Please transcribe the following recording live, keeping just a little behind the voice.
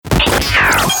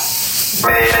Ladies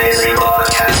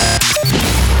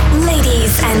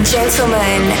and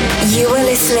gentlemen, you are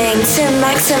listening to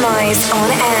Maxximize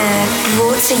On Air,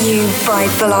 brought to you by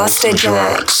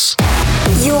Blasterjaxx.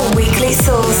 Your weekly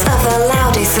source of the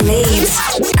loudest leads,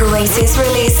 greatest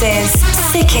releases,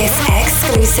 sickest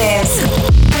exclusives,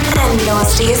 and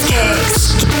nastiest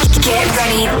kicks. Get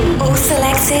ready, all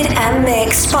selected and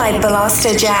mixed by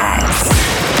Blasterjaxx.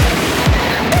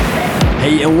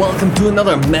 Hey, and welcome to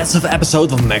another massive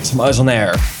episode of Maxximize On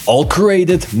Air. All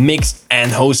created, mixed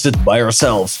and hosted by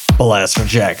ourselves,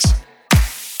 Blasterjaxx.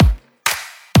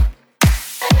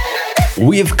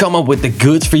 We have come up with the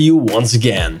goods for you once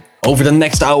again. Over the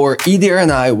next hour, Idir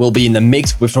and I will be in the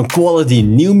mix with some quality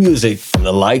new music from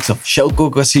the likes of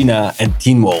Shelko Casina and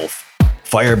Teen Wolf,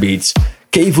 Firebeats,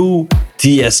 Kevu,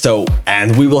 Tiesto,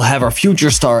 and we will have our future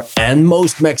star and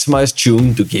most maximized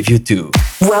tune to give you too.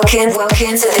 Welcome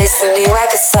to this new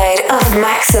episode of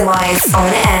Maxximize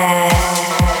On Air.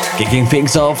 Kicking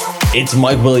things off, it's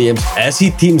Mike Williams as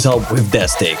he teams up with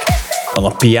Destic on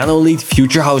a piano lead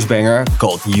future house banger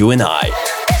called You and I.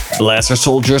 Blaster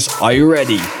soldiers, are you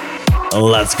ready?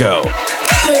 Let's go.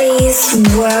 Please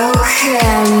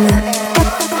welcome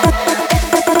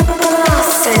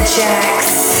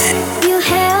Blasterjaxx. You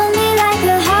held me like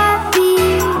a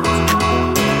heartbeat,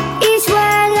 each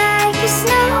word like a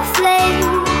snowflake,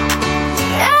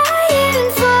 dying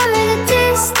for the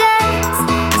distance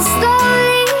to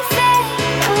slowly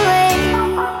fade away.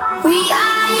 We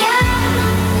are young,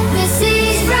 this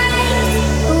is right,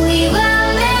 we were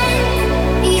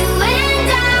meant, you and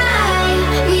I.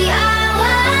 We are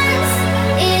once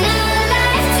in a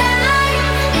lifetime,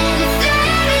 and if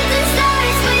there is a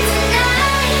stars with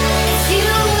tonight, it's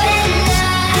you and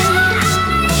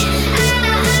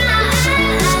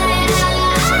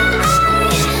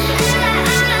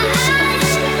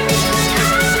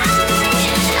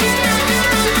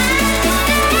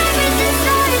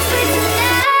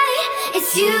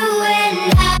it's you and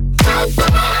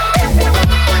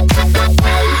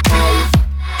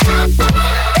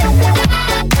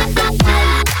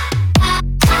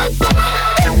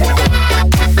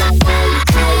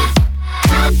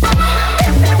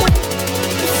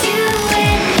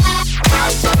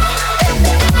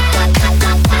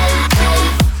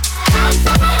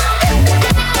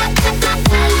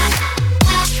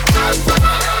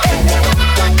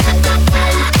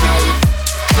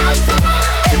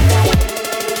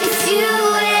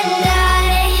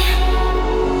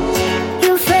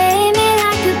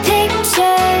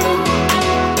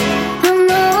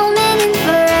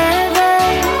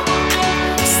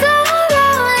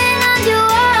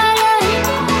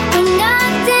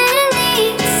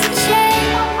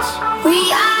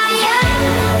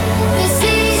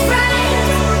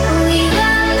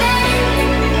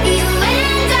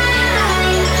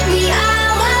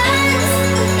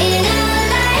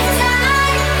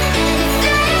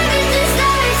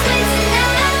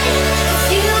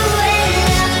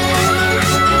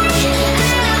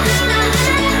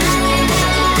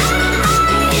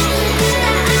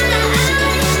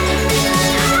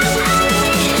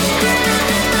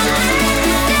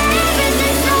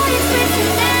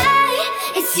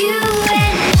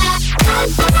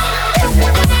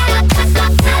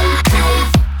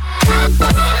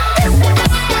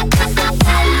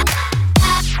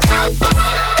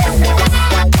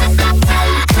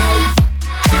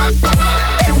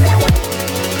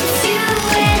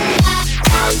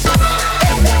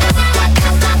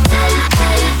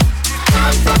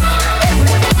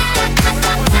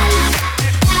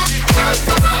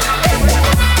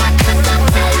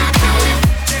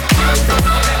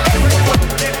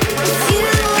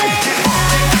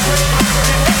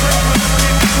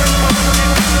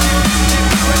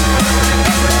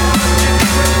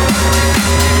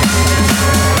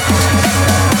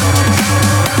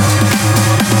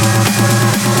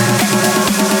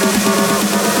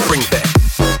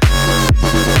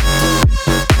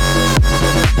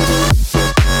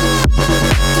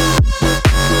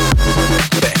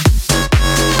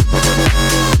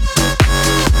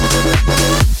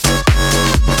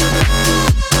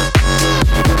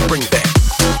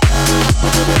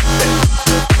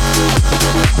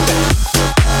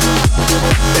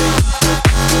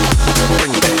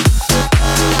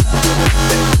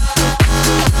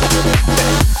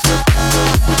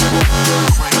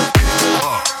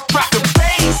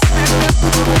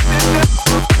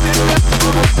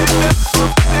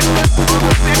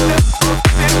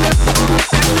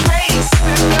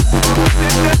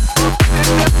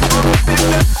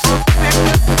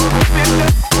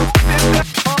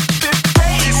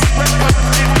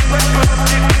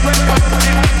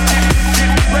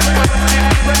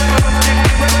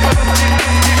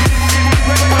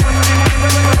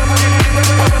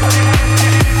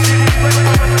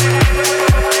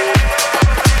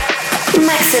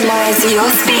your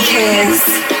speakers.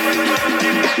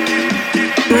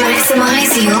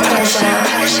 Maximize your pleasure.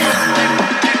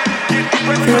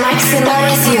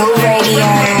 Maximize your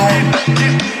radio.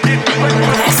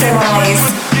 Maximize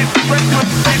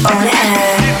on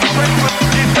air.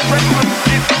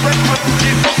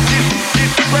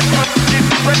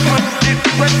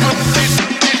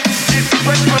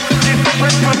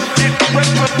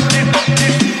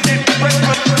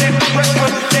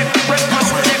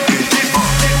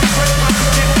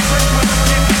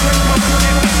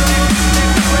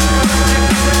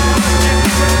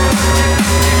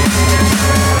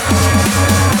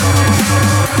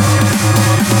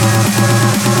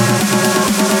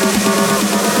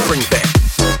 Bring back.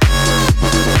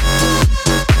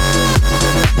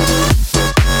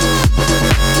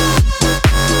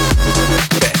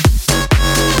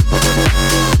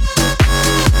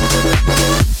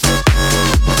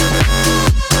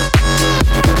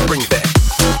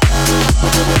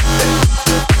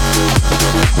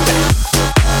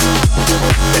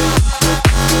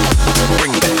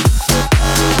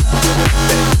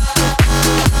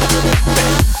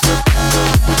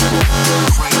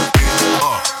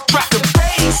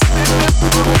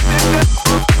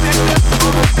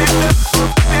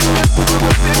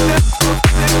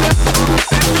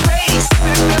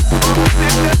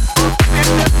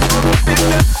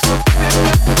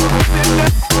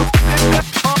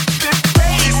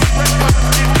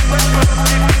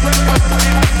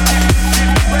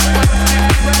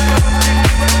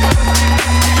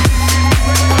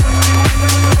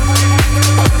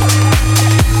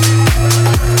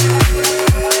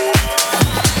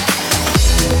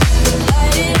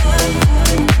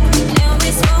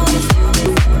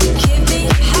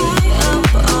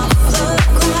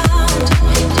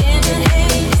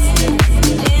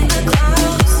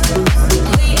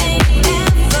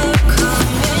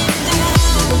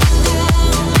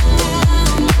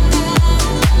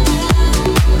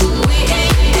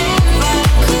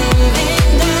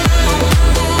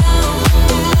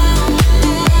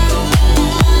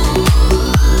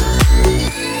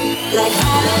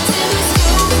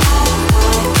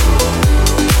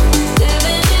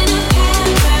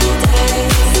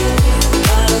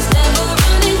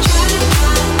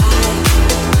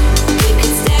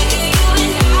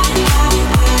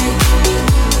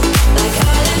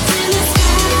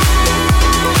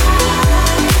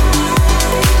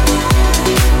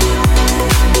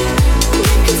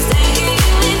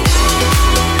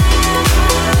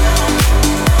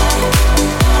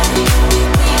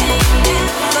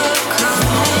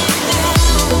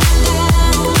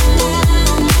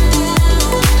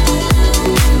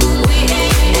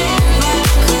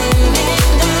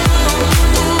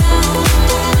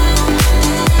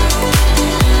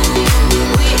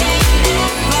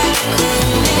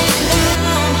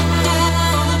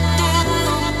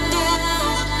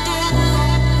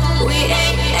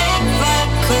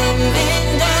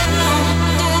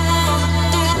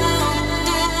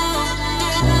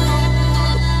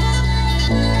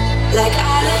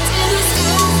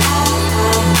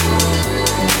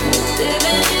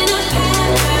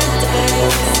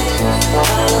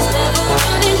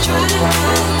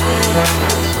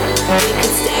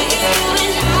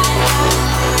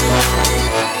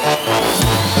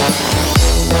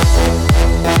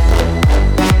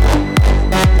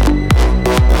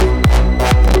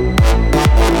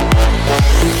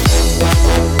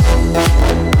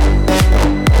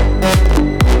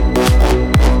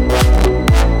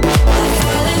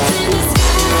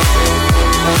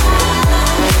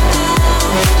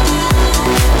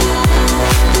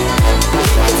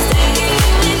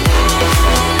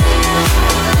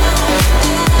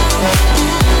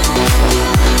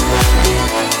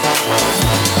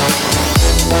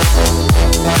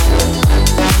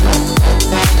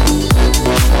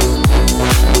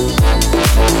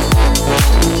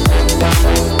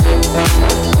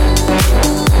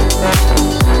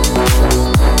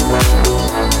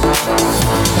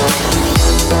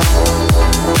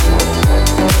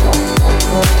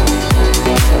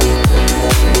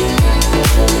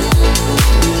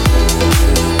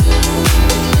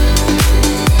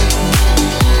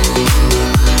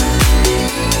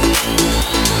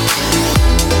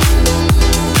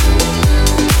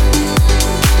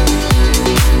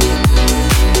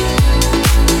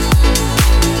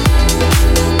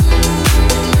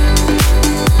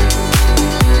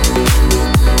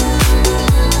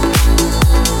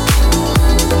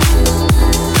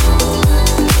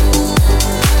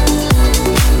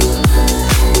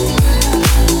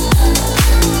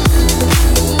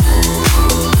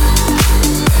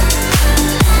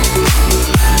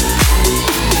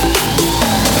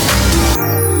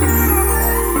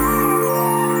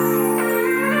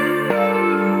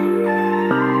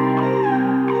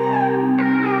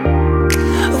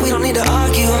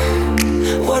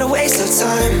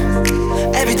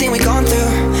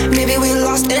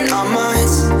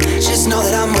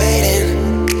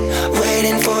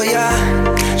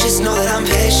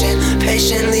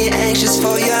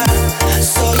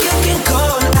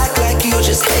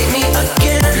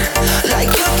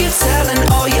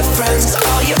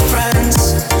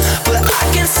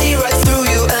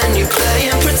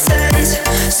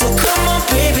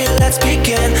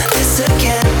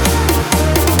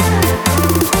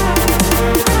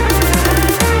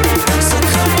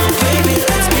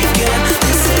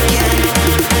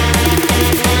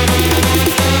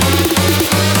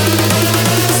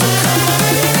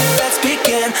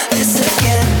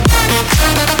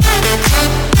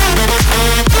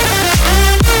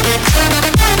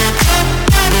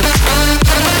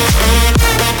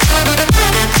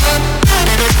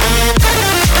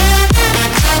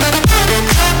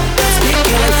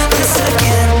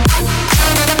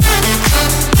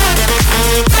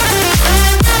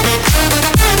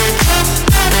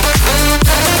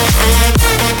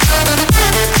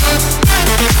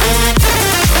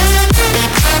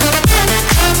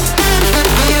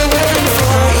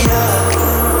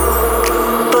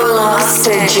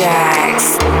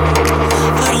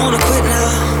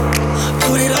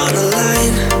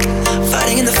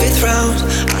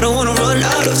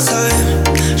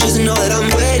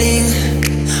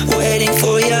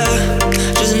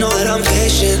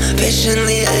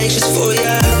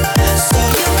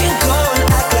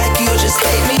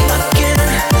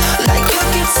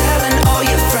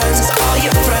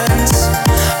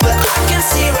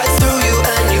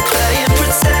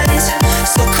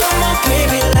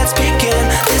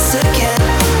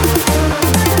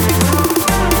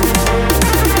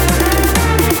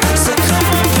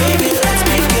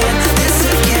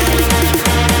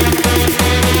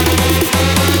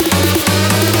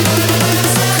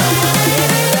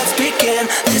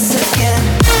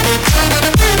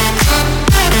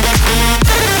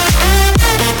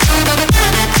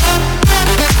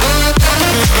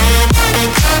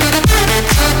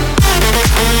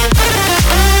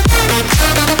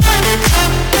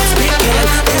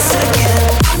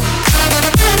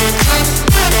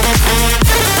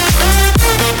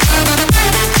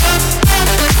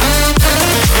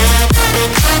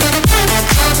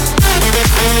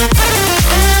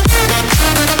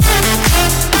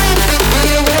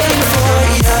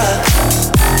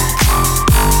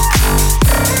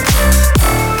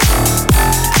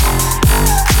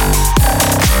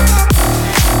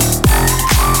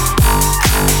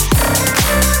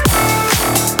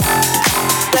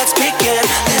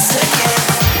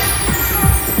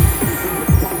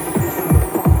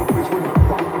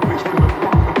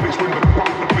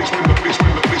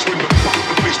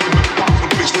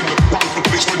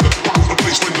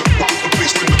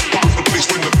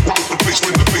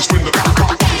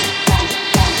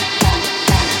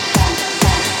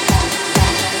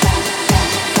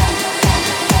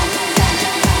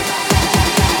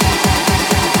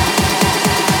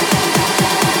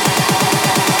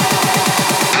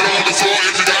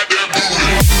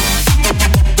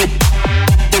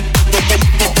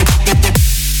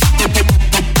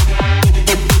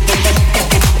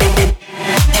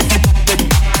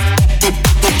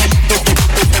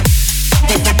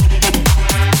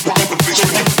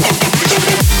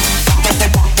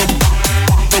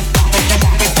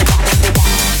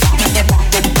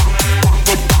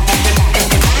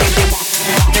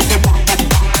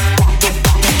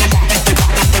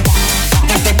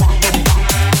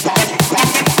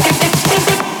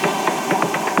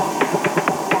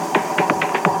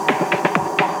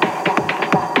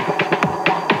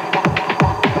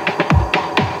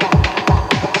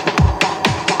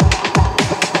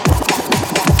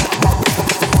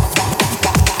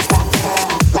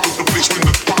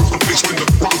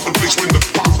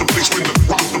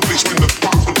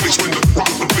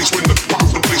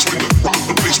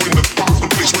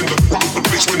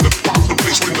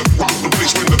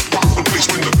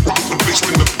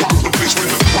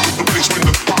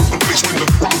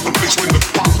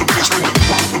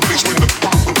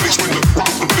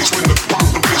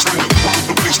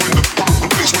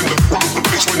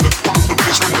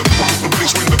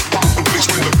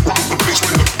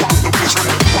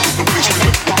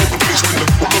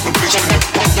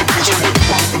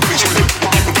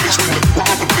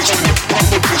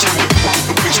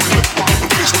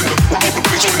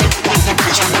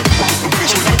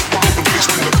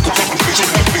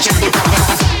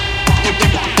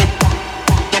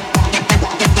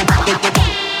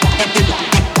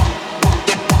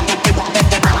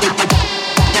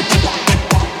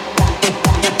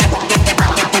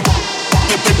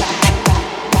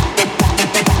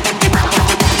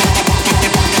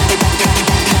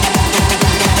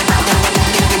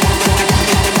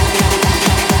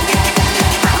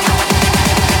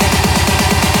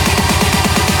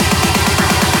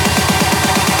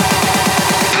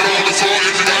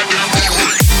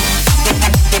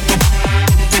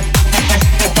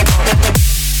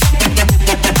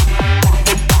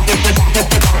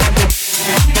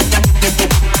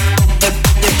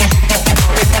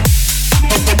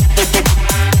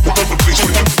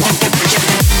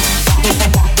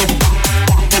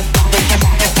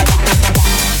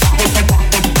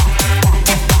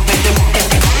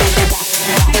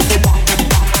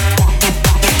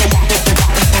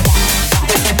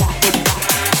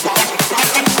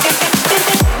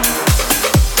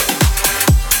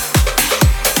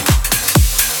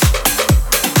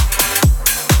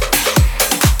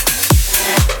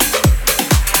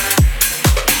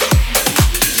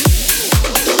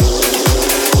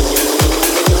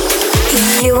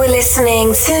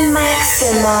 listening to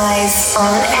Maxximize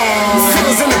On Air.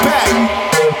 Fellas in the back,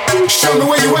 show me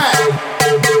where you at.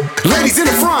 Ladies in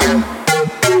the front,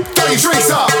 throw your drinks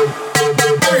up.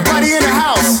 Everybody in the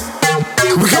house,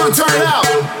 we gonna turn it out.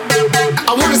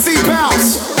 I wanna see you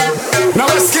bounce. Now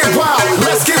let's get wild,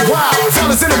 let's get wild.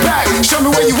 Fellas in the back, show me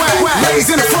where you at.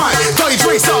 Ladies in the front, throw your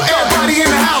drinks up. Everybody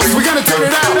in the house, we gonna turn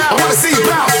it out. I wanna see you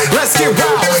bounce, let's get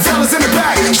wild. Fellas in the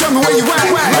back, show me where you at.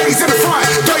 Ladies in the front,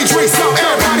 throw your drinks up.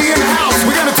 Everybody in the house,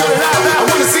 we gonna turn it out. I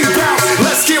wanna see you bounce,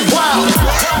 let's get wild.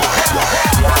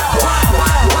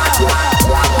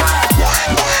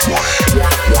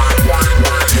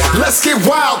 Let's get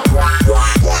wild.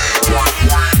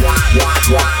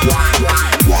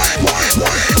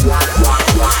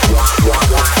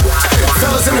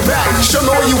 Fellas in the back, show me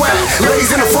where you at.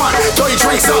 Ladies in the front, throw your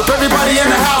drinks up. Everybody in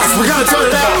the house, we're gonna turn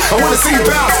it out. I wanna see you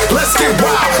bounce, let's get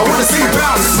wild. I wanna see you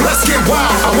bounce, let's get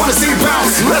wild. I wanna see you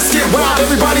bounce, let's get wild.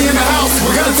 Everybody in the house,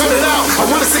 we're gonna turn it out. I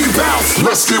wanna see you bounce,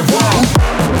 let's get wild.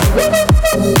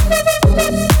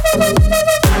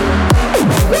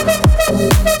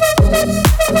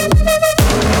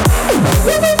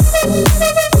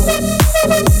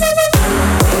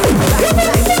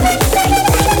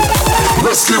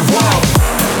 Let's get wild.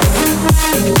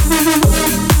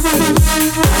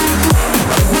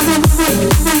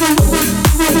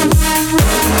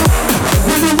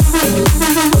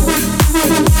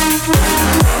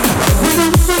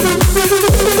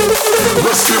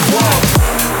 Let's get wild.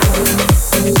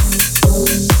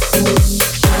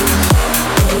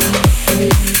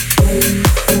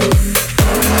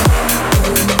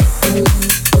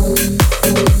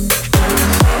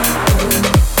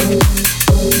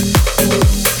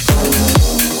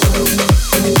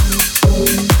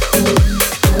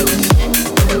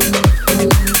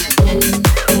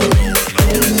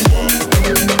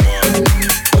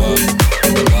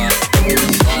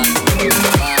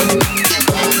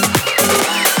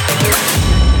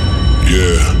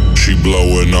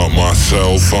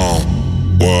 Cell phone,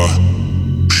 what?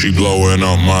 She blowing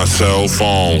up my cell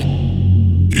phone.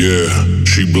 Yeah,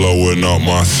 she blowing up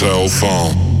my cell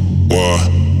phone. What?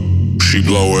 She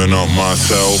blowing up my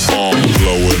cell phone.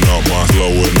 Blowing up my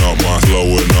cell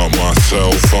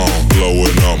phone.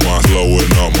 Blowing up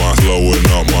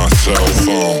my cell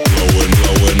phone.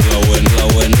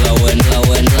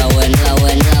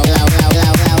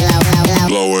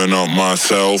 Blowing up my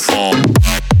cell phone.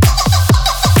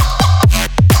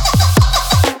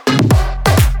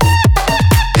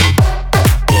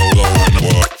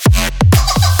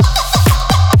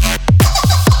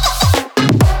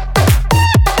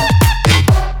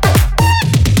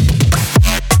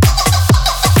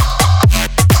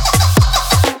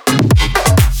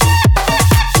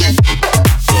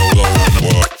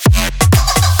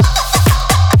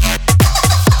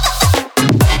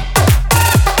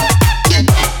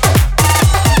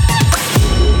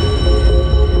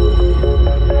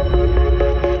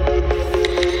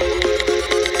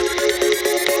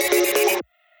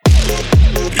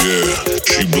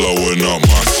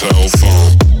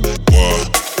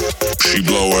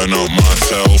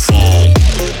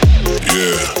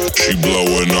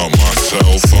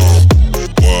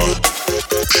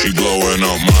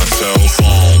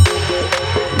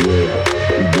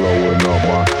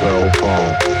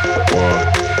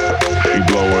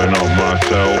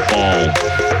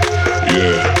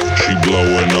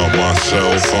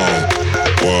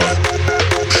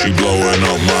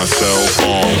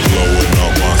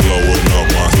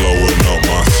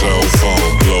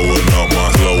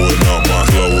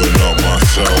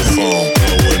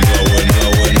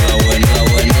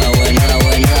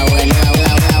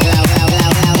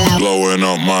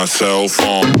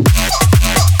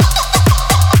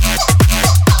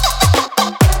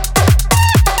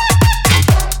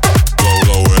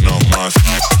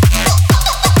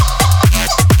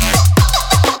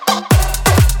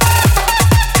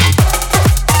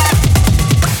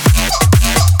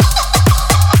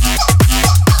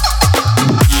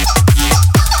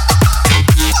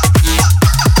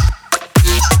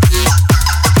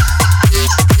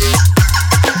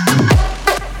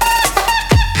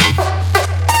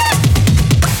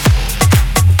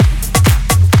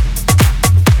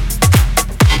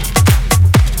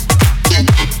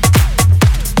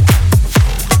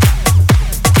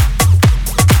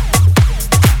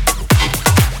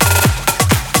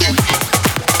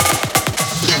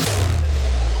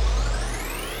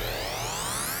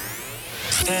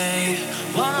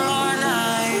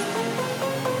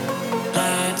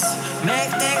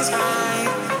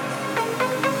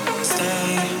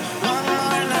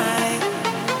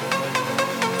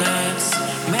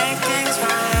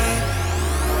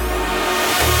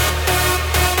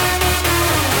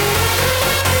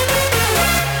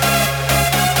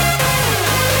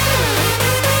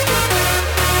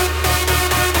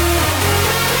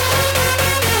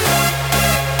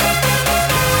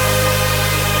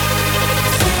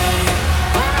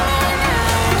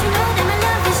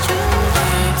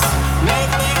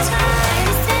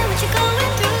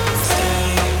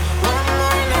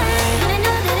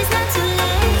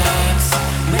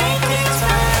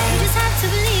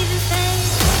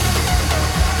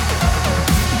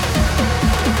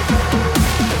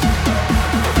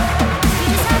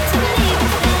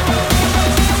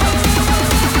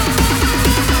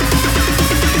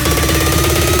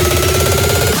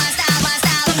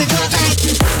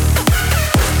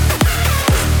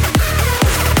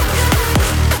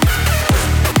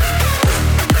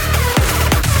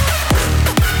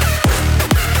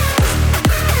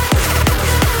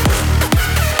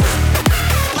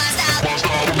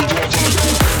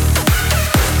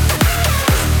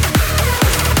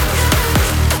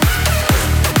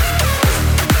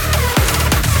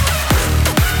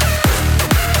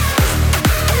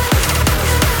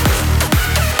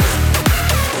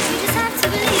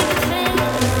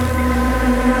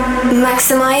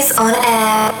 Maxximize On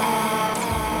Air.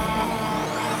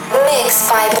 Mixed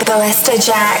by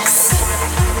Blasterjaxx.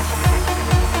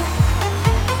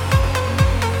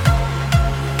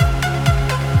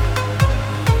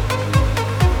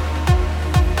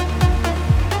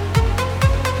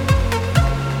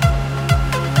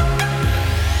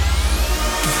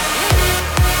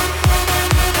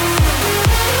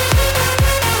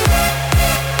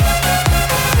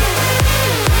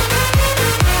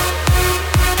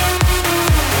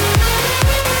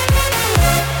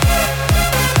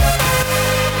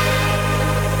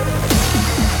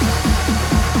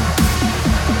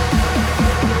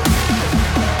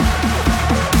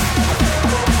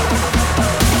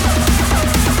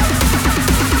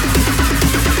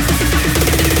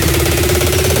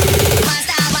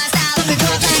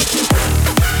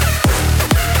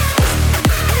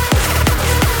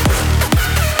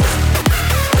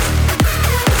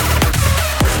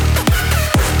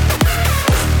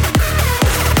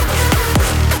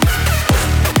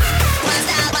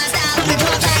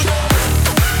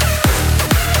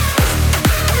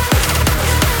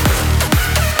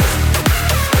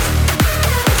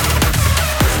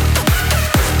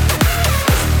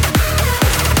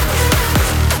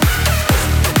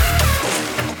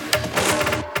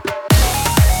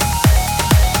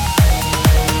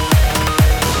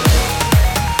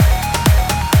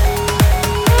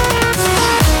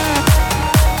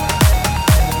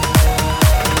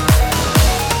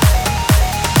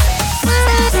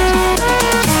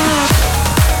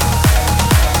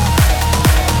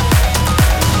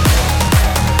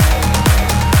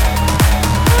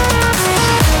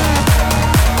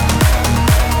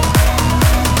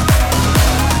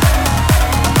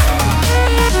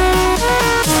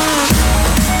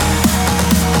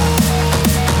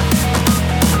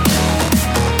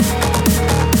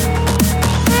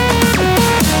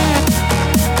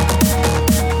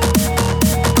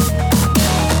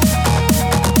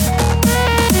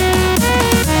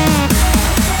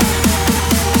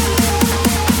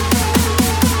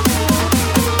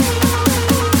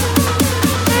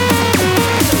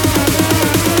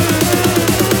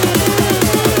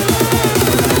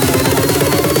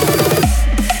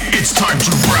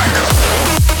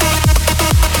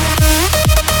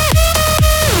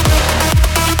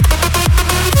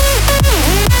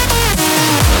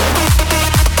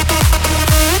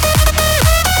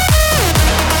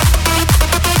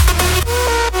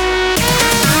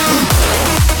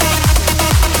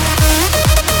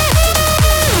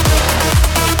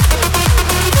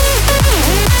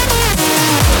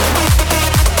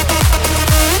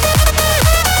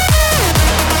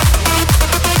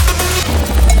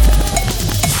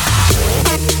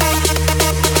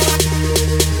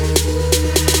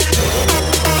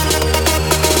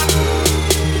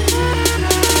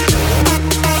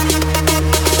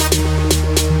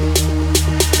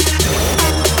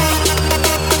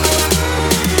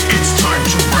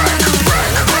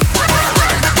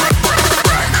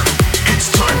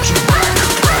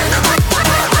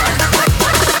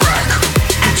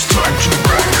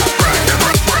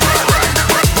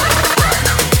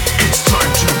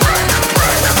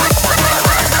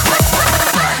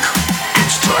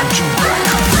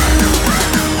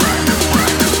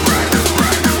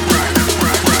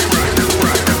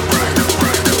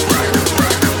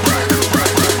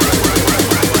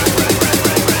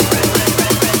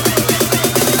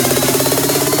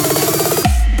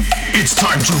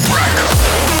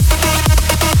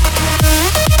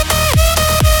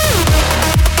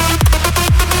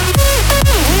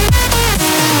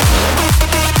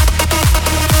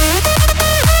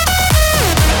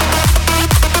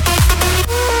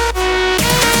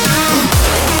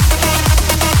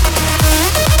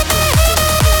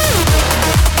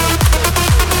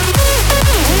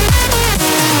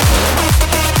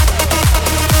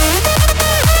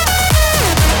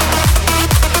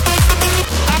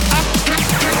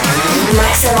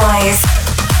 Maxximize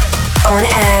On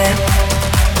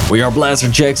Air. We are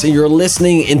Blasterjaxx and you're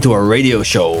listening into a radio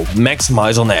show,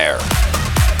 Maxximize On Air.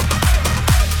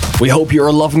 We hope you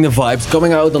are loving the vibes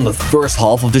coming out on the first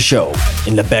half of the show.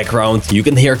 In the background, you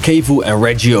can hear Kevu and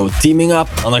Reggio teaming up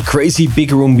on a crazy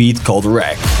big room beat called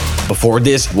Wreck. Before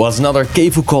this was another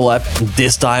Kevu collab,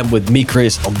 this time with me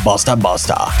Chris on Basta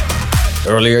Basta.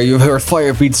 Earlier you heard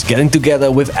Firebeats getting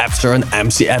together with Abster and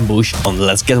MC Ambush on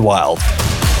Let's Get Wild.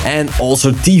 And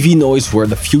also TV Noise were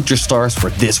the future stars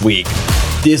for this week.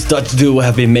 This Dutch duo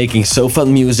have been making so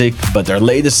fun music, but their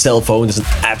latest cell phone is an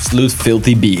absolute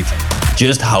filthy beat.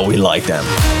 Just how we like them.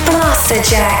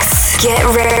 Blasterjaxx, get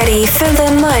ready for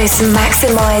the most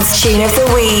maximized tune of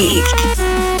the week.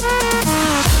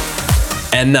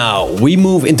 And now we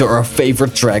move into our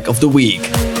favorite track of the week.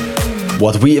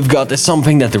 What we have got is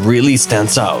something that really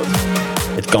stands out.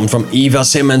 It comes from Eva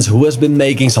Simmons, who has been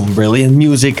making some brilliant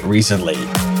music recently.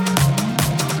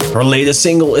 Her latest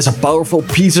single is a powerful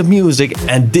piece of music,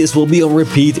 and this will be on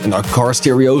repeat in our car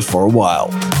stereos for a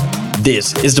while.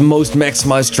 This is the most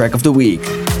maximized track of the week,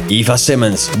 Eva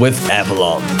Simmons with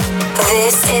Avalon.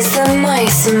 This is the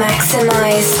most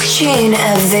maximized tune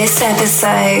of this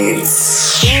episode.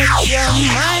 Get your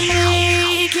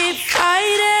money, keep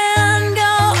fighting,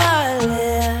 go all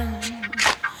in.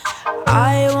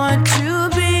 I want to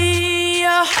be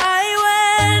your high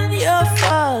when you're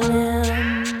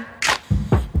falling.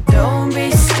 Don't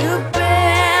be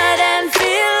stupid and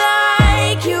feel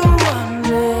like you want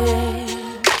me.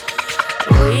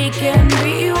 We can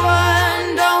be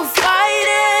one, don't fight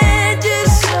it,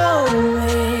 just show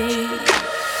me.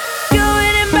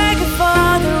 Going and back and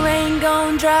forth, the rain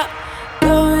gon' drop.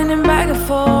 Going and back and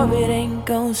forth, it ain't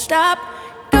gon' stop.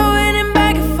 Going and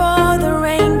back and forth, the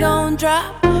rain gon'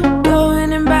 drop.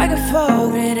 Going and back and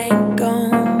forth, it ain't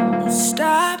gon'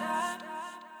 stop.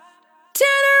 Till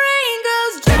the rain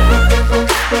goes drop.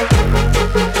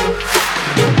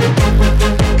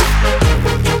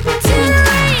 Till the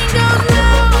rain goes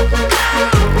low.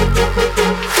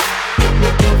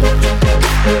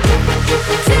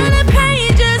 Till the pain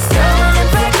just going and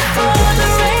back and forth, the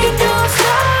rain gon'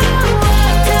 stop.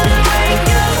 Till the rain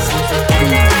goes, and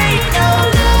there ain't no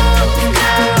love,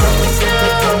 no, no,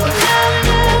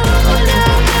 no, no,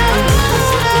 no.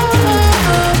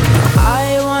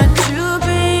 I want to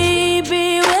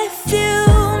be with you,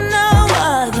 no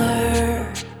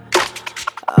other.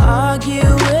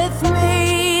 Argue with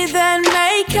me, then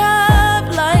make up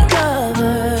like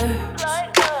lovers.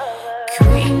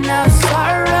 Queen of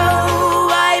sorrow,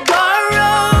 I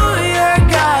borrow your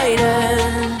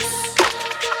guidance.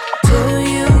 Do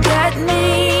you get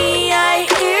me? I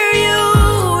hear you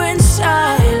in silence.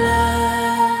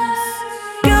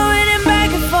 Going and back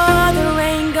and forth, the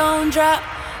rain gon' drop.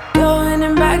 Going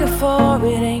and back and forth,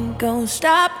 it ain't gon'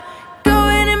 stop.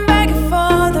 Going and back and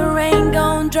forth, the rain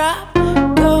gon' drop.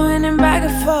 Going and back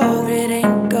and forth, it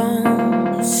ain't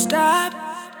gon' stop.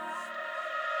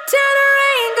 Till the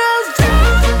rain goes drop.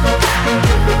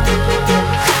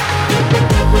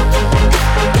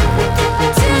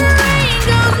 Till the rain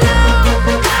goes low.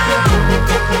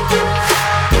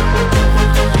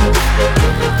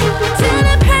 Till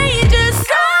the pain just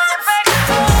stops.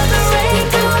 The rain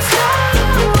goes stop.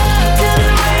 Till the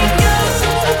rain goes,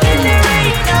 and there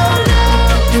ain't no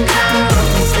love, no, no,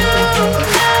 no,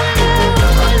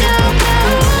 no, no.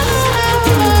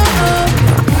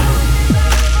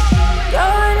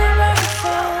 Going and back and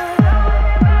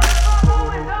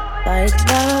forth, like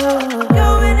love.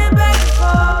 Going and back and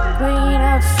forth, queen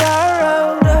of sorrow.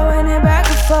 Going and back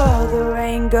and forth, the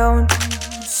rain gon'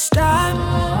 stop.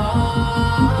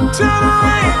 Till the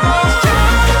rain goes down.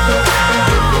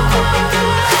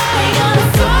 We gonna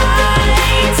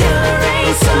fight till the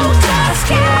rain soaks our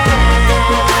skin.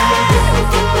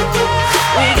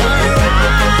 We gonna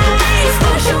rise,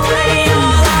 wash away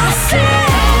all our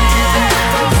sins.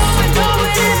 We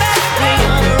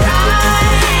gonna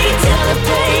ride till the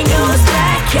pain goes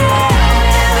back in.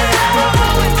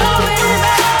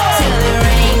 Till the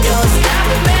rain goes stop,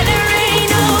 and there ain't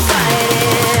no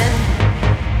fighting.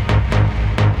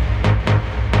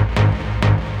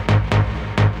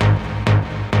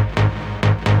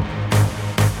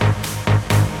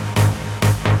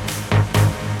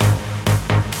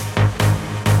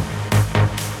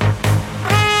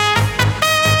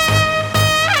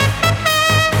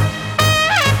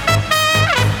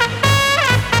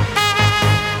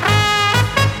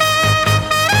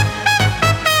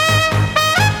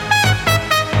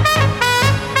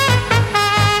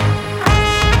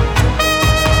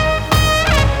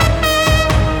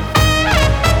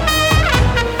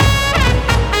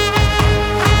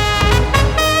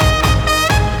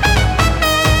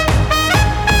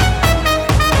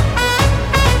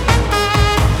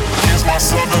 Here's my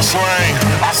southern slang,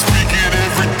 I speak it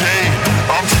every day.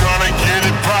 I'm trying to get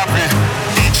it poppin',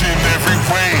 each and every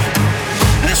way.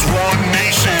 It's one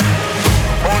nation,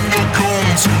 under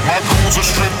goons. My goons are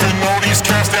stripping all these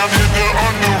cats down to the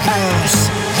under rules.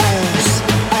 Rules,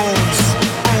 rules,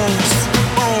 rules,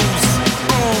 rules,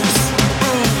 rules,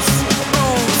 rules,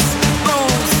 rules,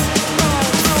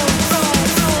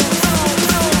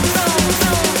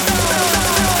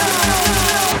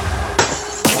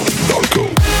 Narco.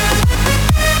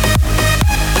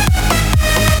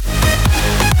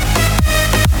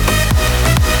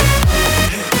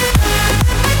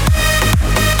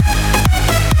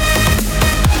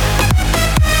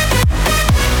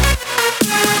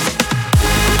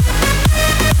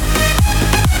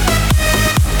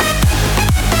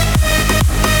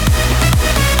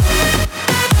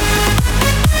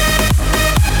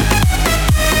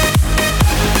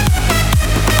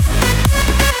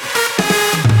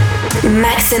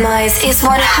 Maxximize is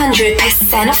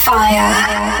 100% fire.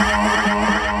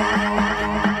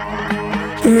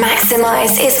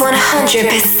 Maxximize is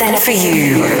 100% for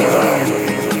you.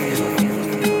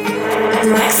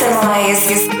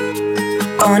 Maxximize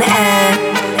on air.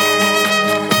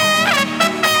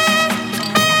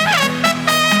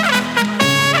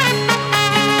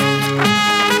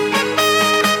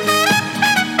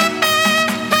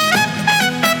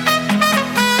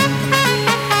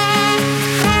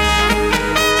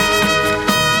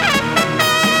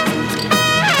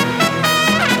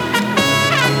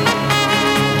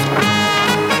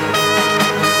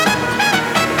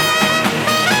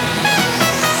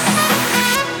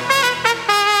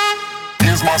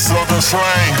 My southern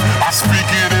slang, I speak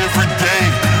it every day.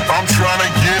 I'm trying to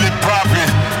get it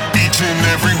poppin', each and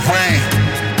every way.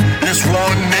 It's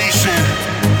one nation,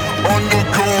 under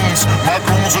goons. My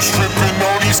goons are stripping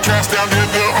all these cats down to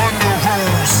the under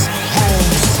rules.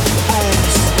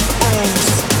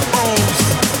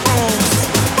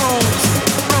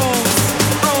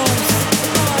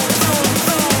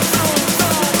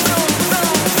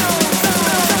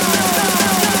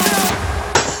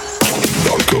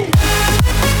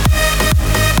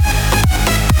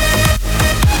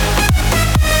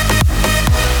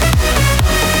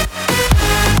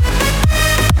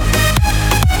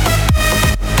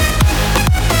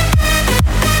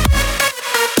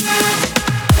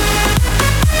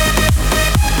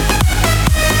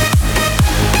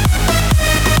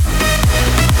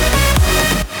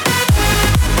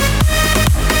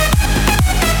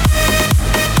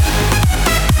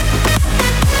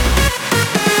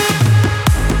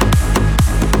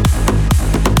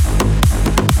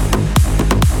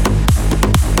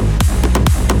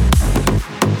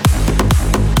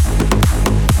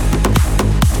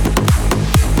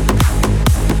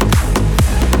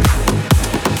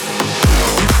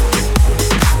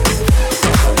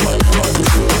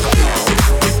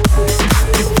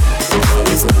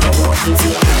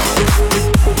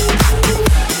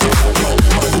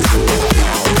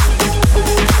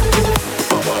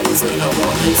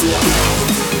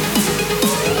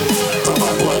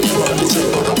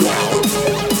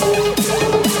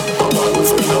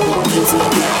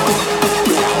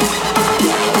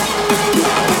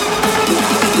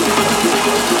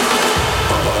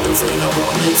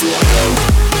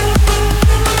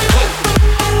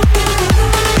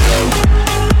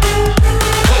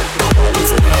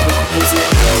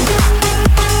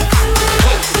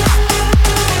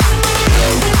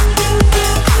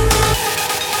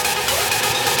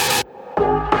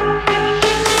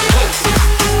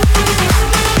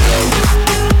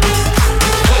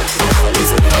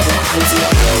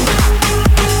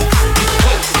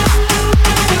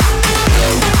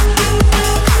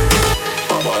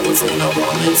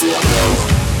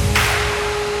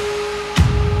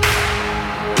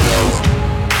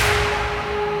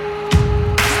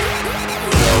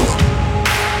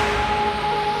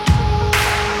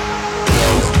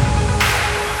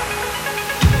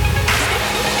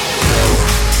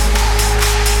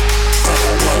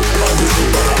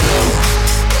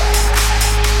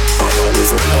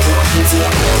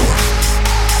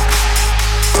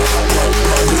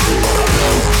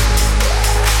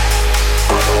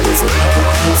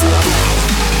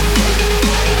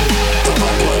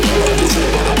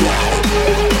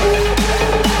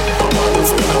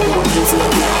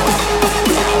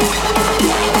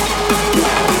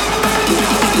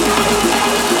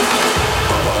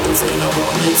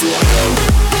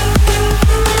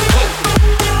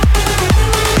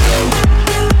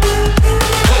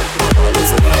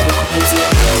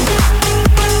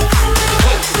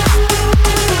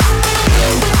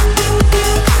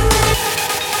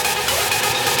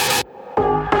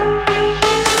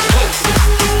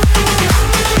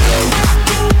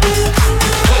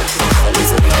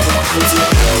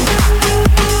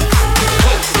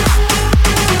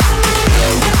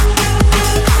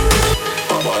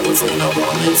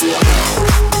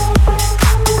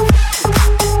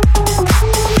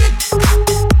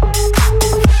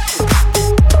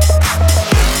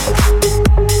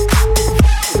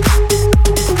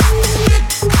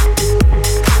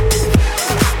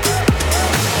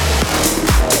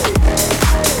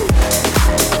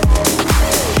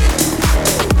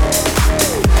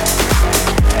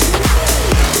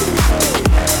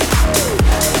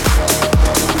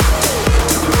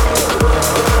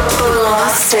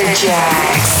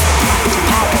 Blasterjaxx.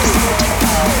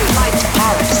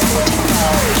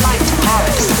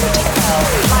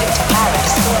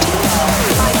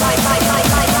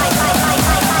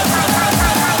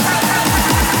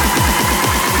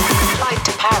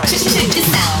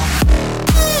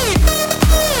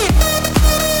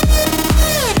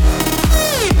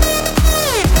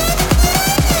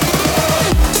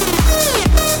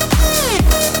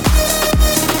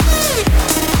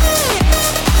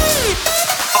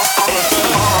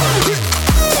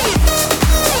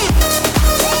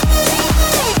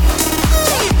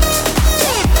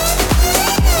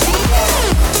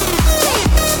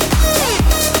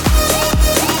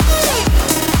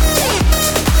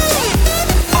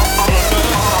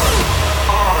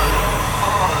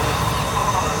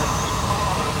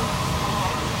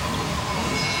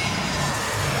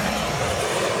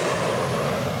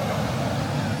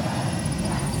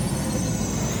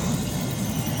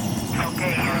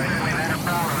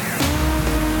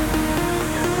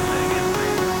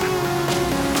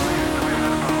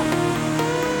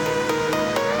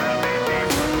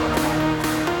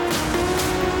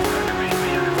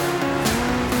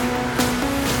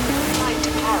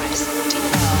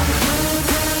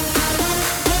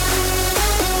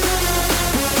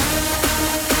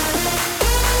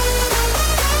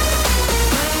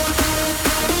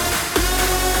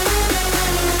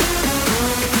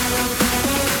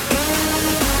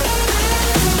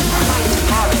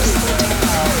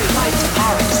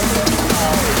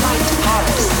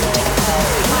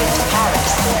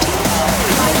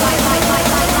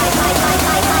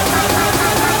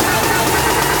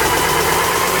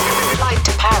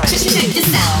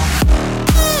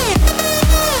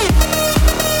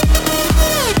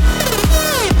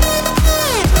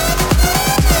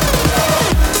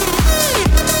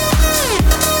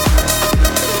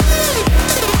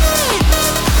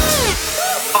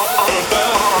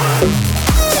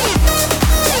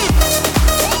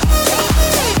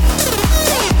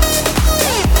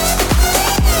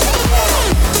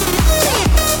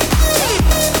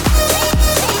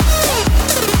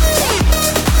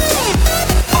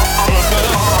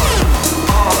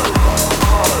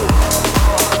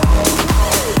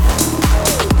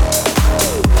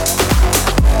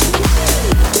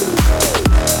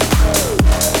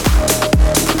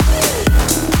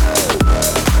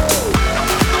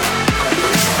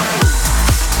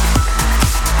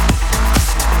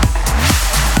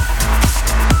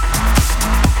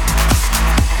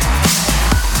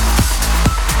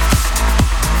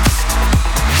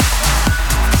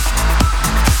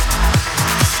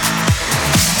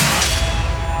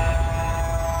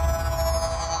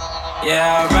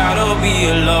 Yeah, I'd rather be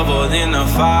a lover than a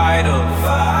fighter.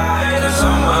 Cause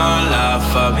all my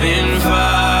life I've been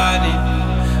fighting.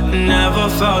 Never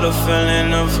felt a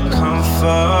feeling of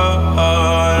comfort.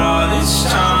 All this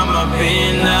time I've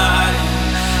been hiding.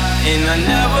 And I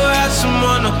never had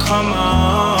someone to come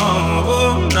on.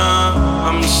 Oh, nah,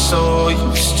 I'm so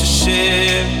used to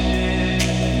shit.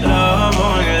 Love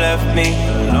only left me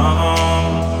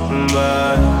alone.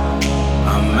 But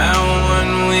I'm at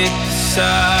one with the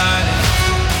side.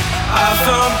 I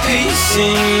found peace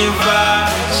in your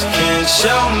vibes. Can't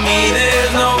show me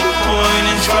there's no point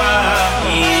in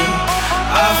trying.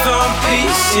 I found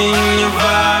peace in your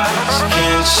vibes.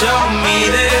 Can't show me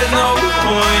there's no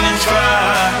point in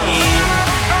trying.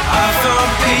 I found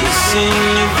peace in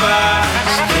your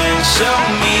vibes. Can't show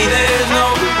me there's no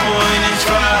point in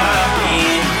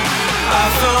trying. I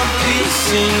found peace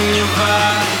in your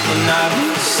vibes. And I've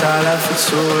been silent for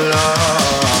too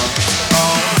long.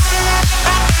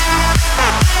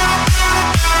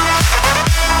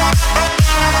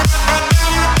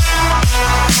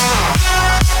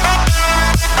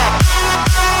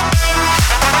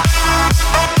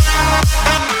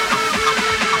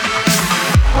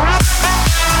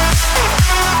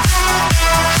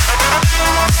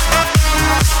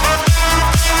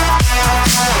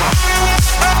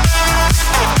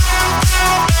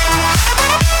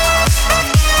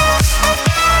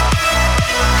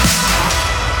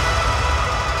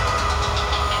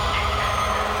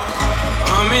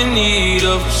 I'm in need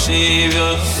of a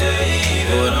savior,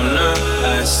 but I'm not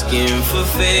asking for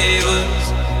favors.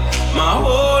 My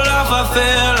whole life I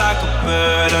feel like a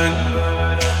burden.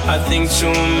 I think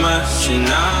too much and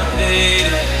I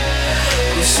hate it.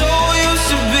 I'm so used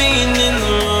to being in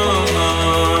the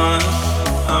wrong.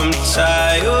 I'm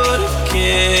tired of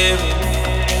caring.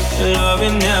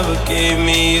 Loving never gave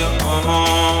me a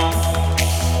home.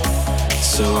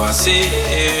 So I sit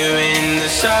here in the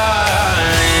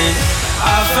silence.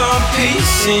 I found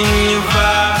peace in your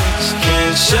vibes.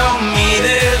 Can't show me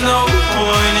there's no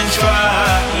point in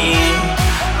trying.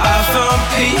 I found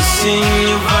peace in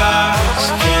your vibes.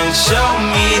 Can't show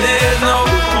me there's no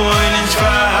point in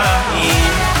trying.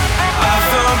 I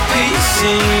found peace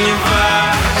in your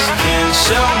vibes. Can't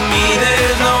show me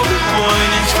there's no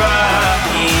point in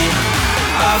trying.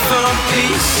 I found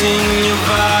peace in your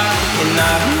vibes. And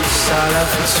I've been silent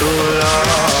for too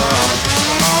long.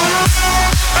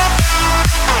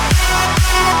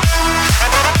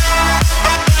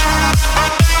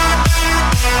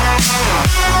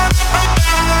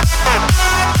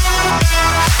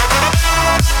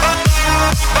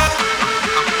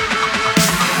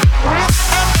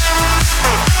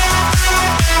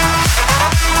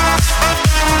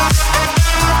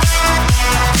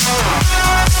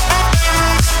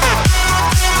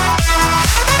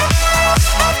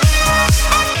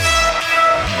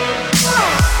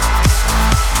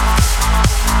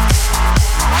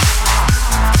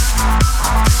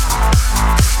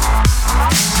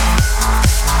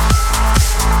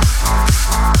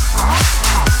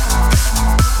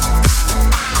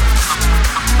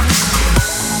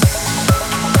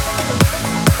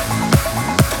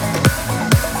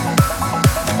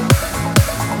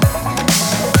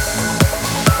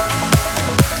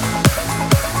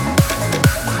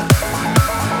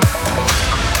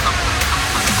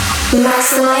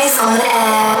 Maxximize On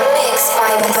Air, mixed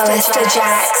by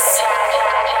Blasterjaxx.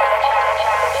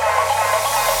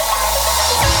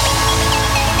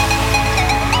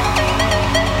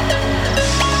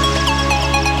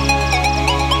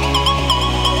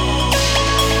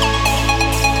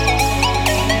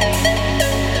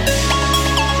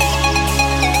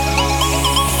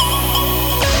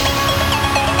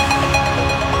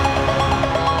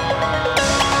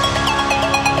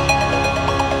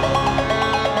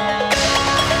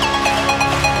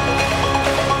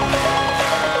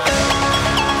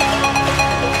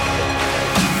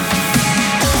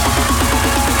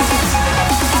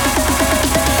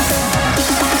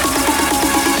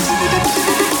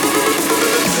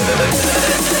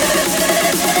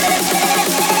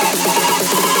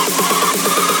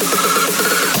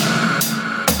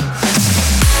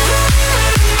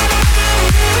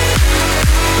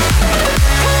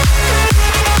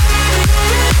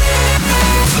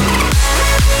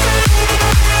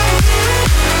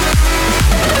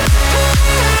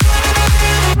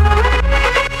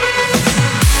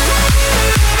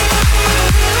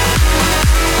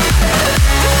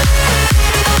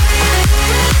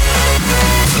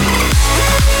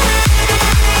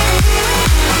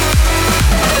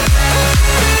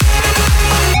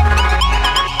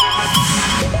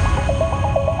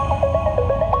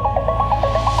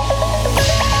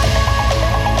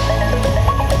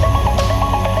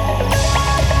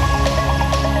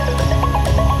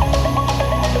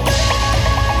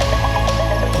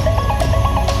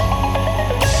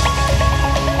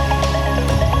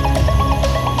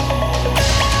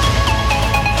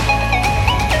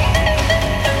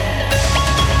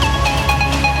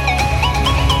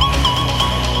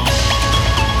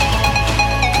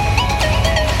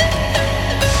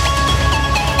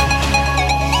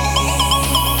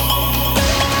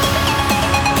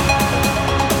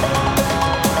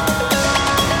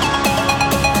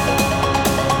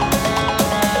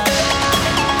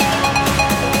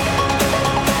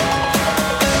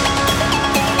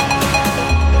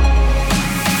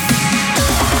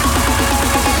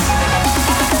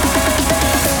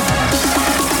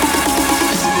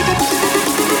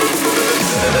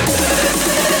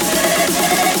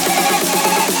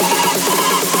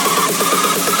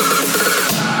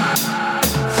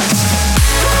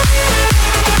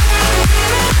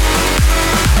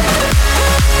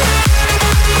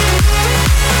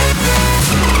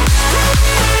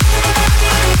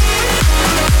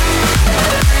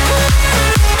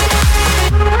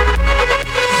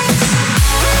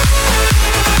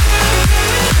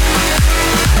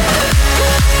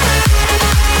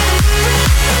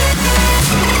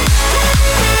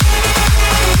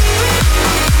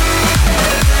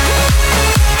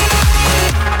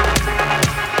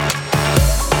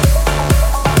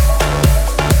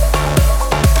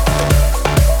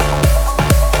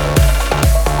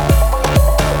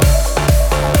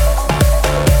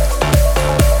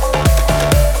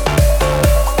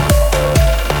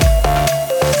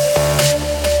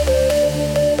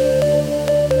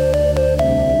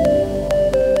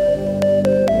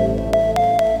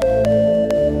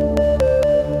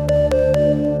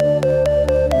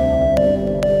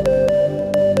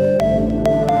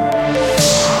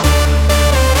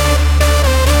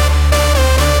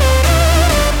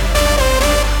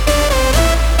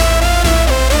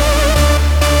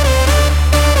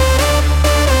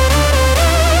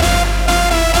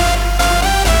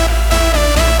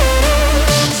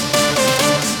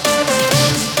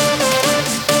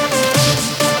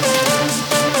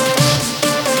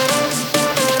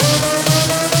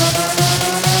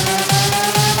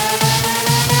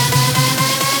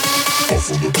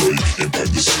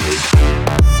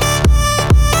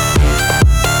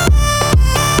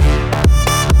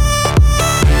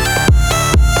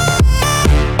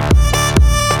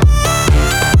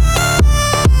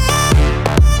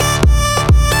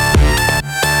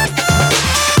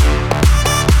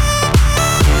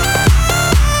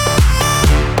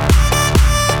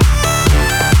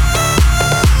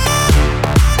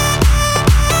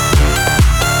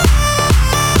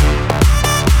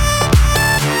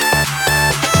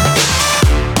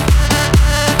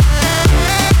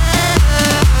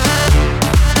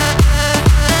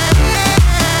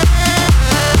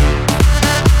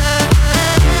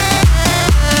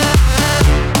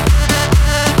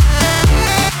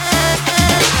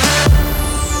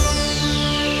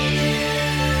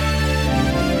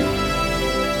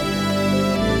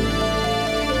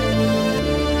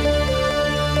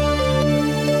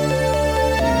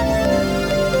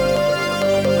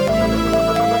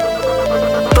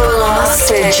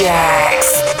 Blasterjaxx.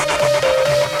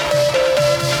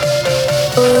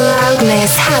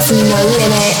 Loudness has no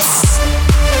limits.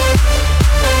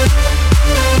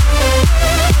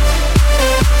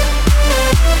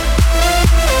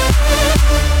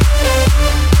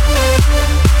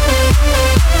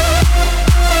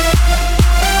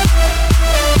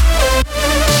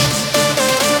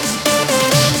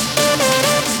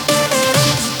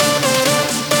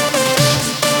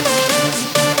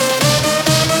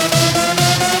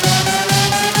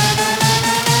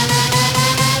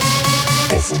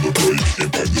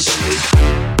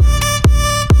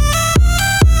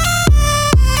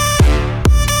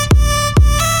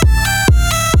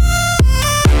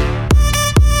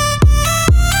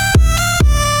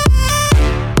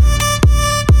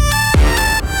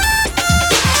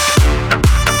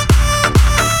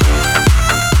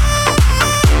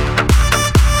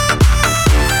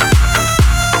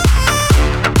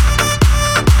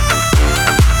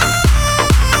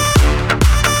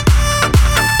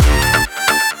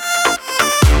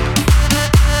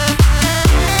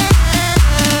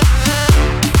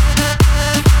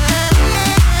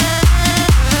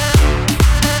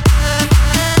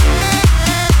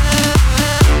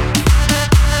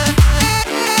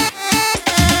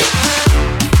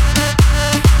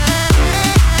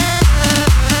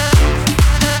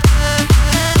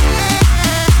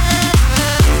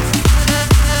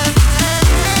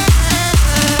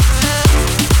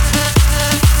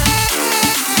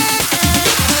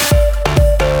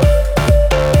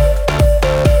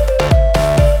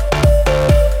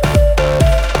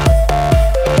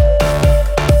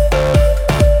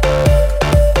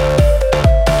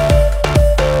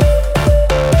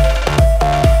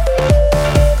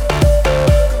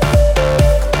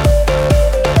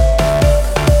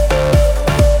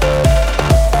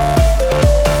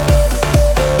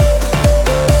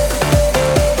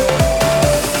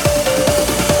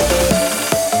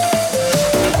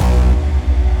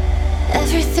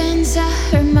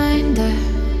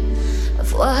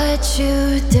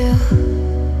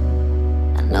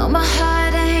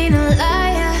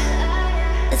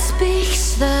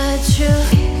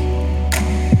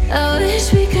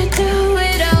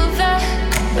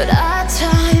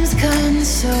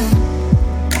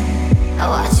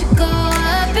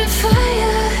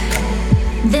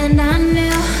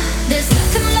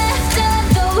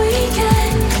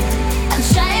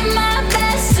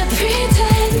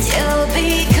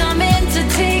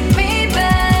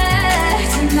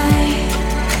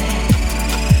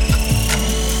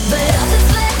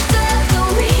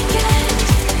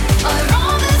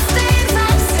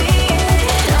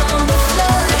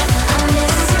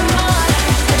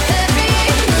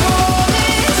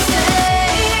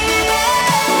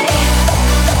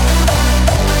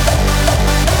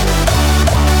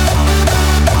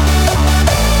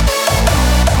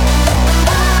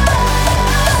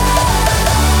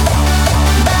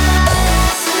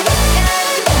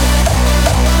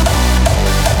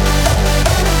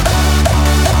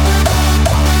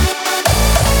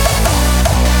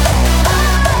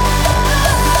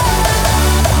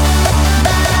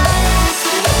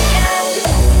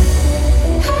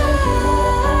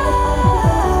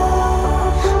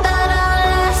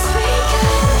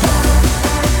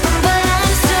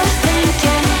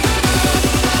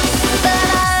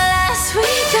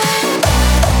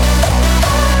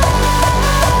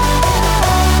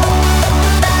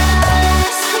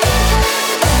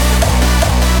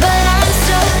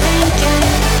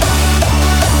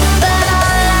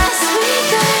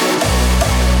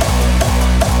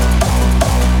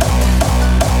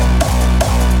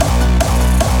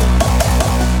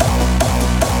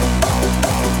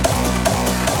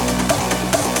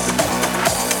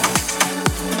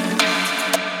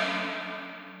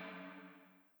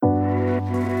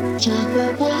 Baby,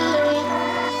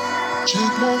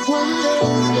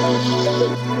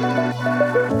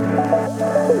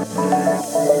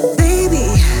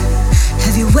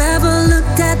 have you ever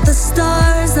looked at the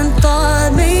stars and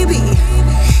thought maybe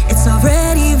it's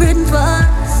already written for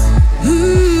us?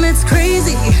 It's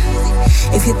crazy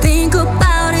if you think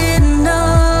about it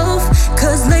enough.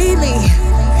 Cause lately,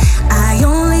 I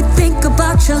only think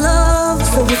about your love.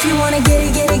 So if you wanna get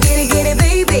it, get it, get it, get it,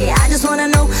 baby, I just wanna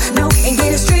know, and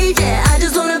get it straight, yeah. I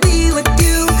just wanna be with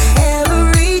you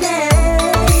every day.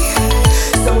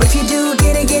 So if you do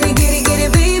get it, get it, get it, get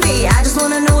it, baby, I just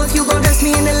wanna know if you gon' dress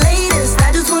me in the latest.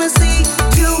 I just wanna see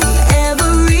you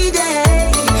every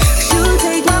day. You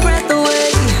take my breath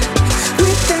away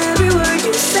with every word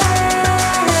you say.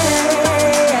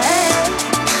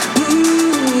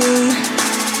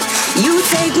 You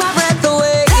take my breath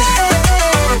away.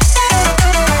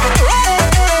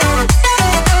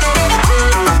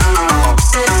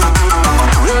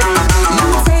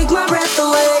 You take my breath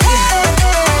away.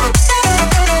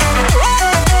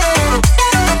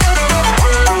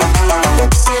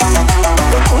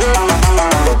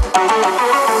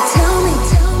 Tell me,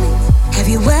 have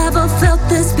you ever felt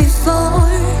this before?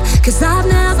 Cause I've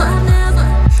never,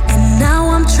 and now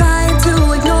I'm trying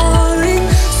to ignore it.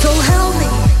 So help me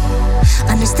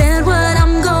understand what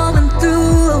I'm going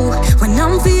through when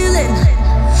I'm feeling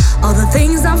all the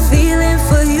things I'm feeling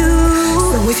for you.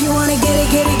 So if you wanna get it,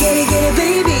 get it, get it, get it,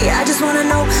 baby, I just wanna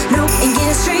know, and get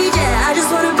it straight, yeah. I just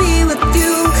wanna be with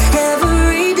you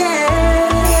every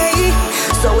day.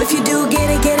 So if you do get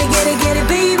it, get it, get it, get it,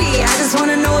 baby, I just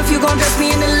wanna know if you gon' dress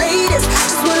me in the latest.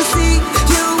 Just wanna see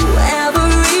you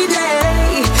every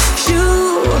day.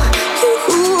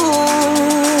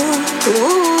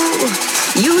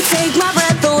 You take my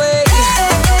breath away.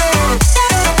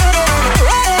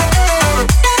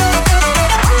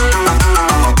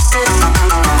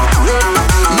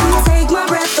 You take my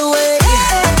breath away. You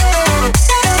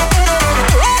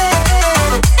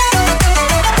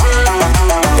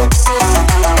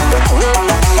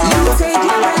take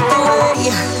my breath away.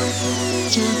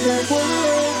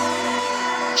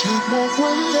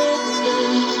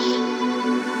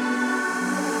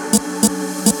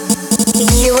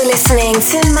 You are listening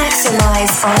to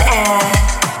Maxximize On Air.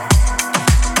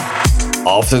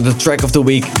 After the track of the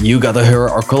week, you gotta hear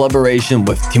our collaboration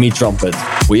with Timmy Trumpet,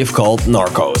 we have called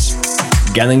Narcos.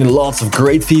 Getting lots of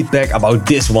great feedback about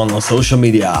this one on social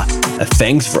media, and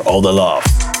thanks for all the love.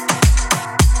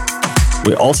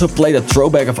 We also played a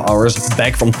throwback of ours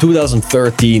back from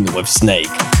 2013 with Snake,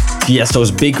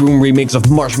 Tiesto's Big Room remix of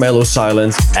Marshmallow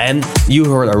Silence, and you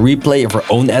heard a replay of our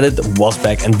own edit of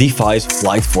Wasback and Defi's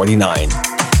Flight 49.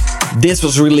 This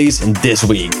was released in this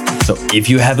week, so if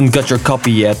you haven't got your copy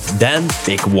yet, then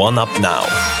pick one up now.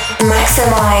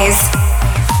 Maxximize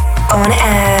On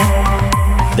Air.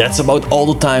 That's about all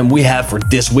the time we have for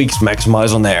this week's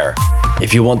Maxximize On Air.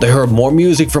 If you want to hear more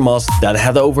music from us, then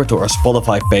head over to our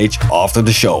Spotify page after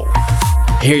the show.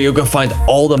 Here you can find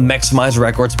all the Maxximize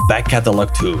Records back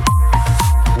catalog too.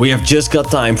 We have just got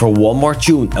time for one more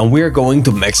tune and we're going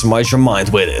to maximize your mind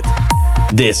with it.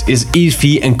 This is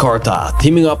Evie and Carta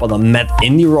teaming up on a mad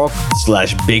indie rock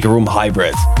 / big room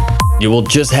hybrid. You will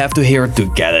just have to hear it to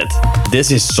get it.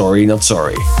 This is Sorry Not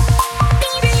Sorry.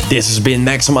 This has been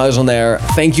Maxximize On Air.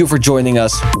 Thank you for joining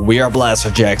us. We are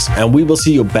Blasterjaxx and we will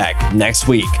see you back next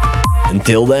week.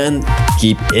 Until then,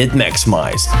 keep it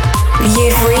maximized.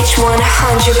 You've reached 100%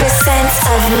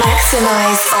 of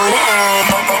Maxximize On Air.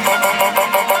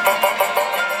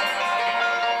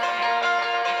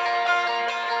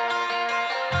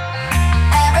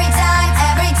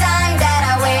 Every time that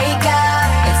I wake up,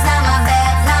 it's not my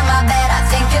bed, I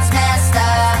think it's messed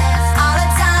up. All the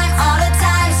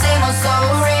time, same old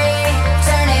story.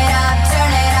 Turn it up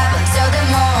until the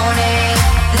morning.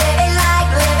 Living like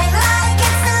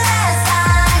it's the last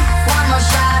time. One more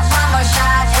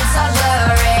shot, it's all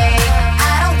blurry.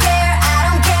 I don't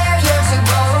care, you're too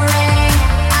boring.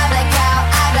 I black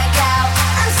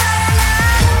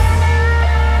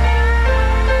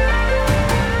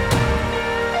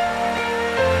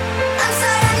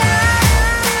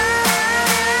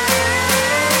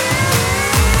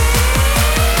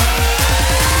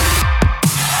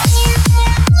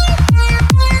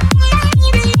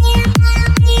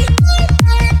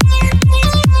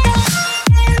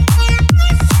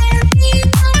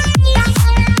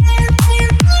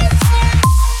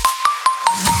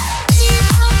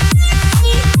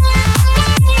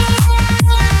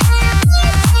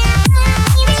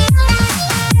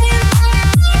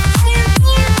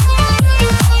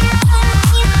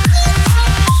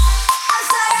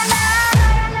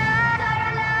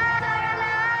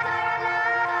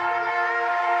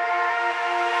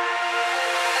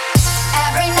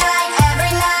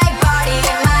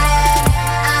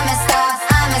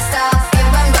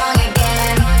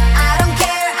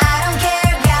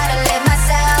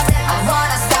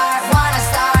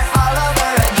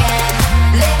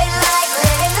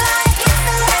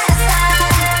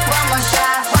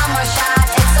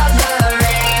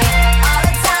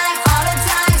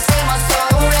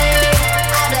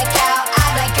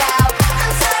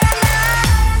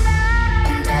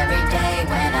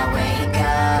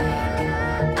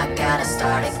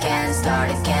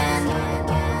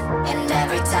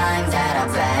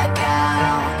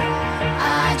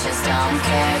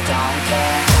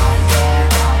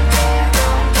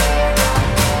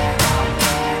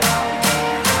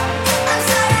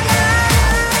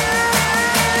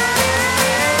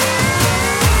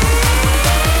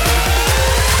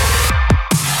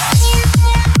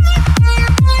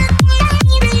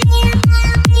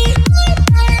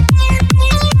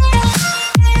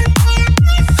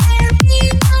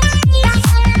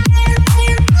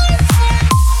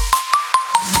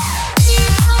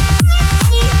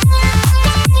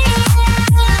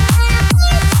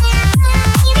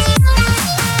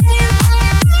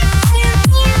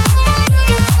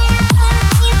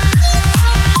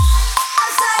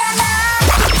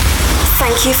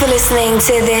Thank you for listening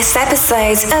to this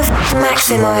episode of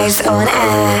Maxximize On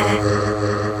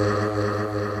Air.